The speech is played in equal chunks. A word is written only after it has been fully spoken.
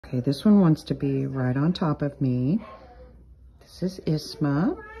Okay, this one wants to be right on top of me. This is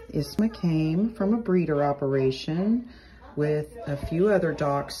Isma. Isma came from a breeder operation with a few other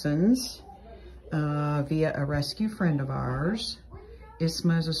dachshunds via a rescue friend of ours.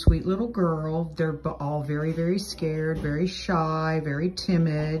 Isma is a sweet little girl. They're all very, very scared, very shy, very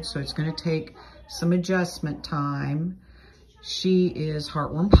timid, so it's going to take some adjustment time. She is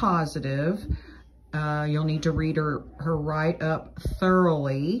heartworm positive. You'll need to read her write-up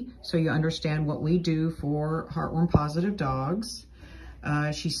thoroughly so you understand what we do for heartworm positive dogs.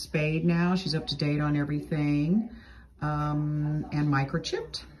 She's spayed now. She's up to date on everything, and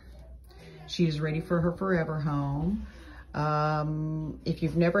microchipped. She is ready for her forever home. If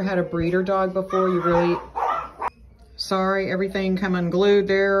you've never had a breeder dog before, you really... Sorry, everything come unglued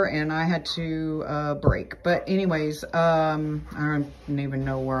there and I had to break. But anyways, I don't even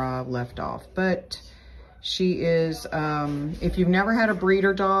know where I left off. But she is, if you've never had a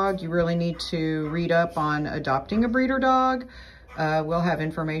breeder dog, you really need to read up on adopting a breeder dog. We'll have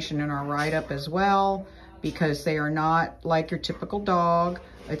information in our write-up as well, because they are not like your typical dog.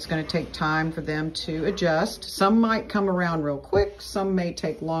 It's going to take time for them to adjust. Some might come around real quick. Some may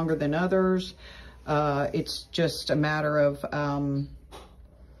take longer than others. It's just a matter of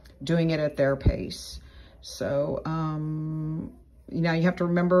doing it at their pace. So, now you have to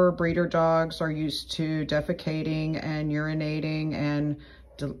remember breeder dogs are used to defecating and urinating and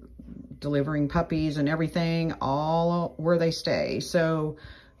delivering puppies and everything all where they stay. So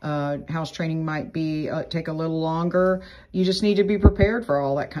house training might be take a little longer. You just need to be prepared for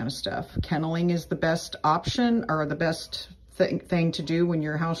all that kind of stuff. Kenneling is the best option, or the best thing to do when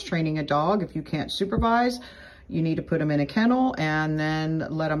you're house training a dog. If you can't supervise, you need to put them in a kennel and then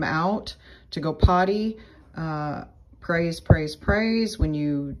let them out to go potty. Praise, praise, praise when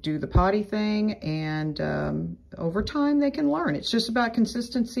you do the potty thing, and over time they can learn. It's just about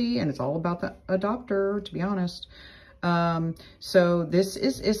consistency, and it's all about the adopter, to be honest. So this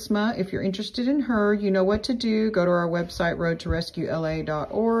is Isma. If you're interested in her, you know what to do. Go to our website,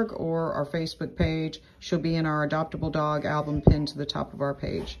 roadtorescuela.org, or our Facebook page. She'll be in our adoptable dog album pinned to the top of our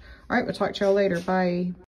page. All right, we'll talk to y'all later. Bye.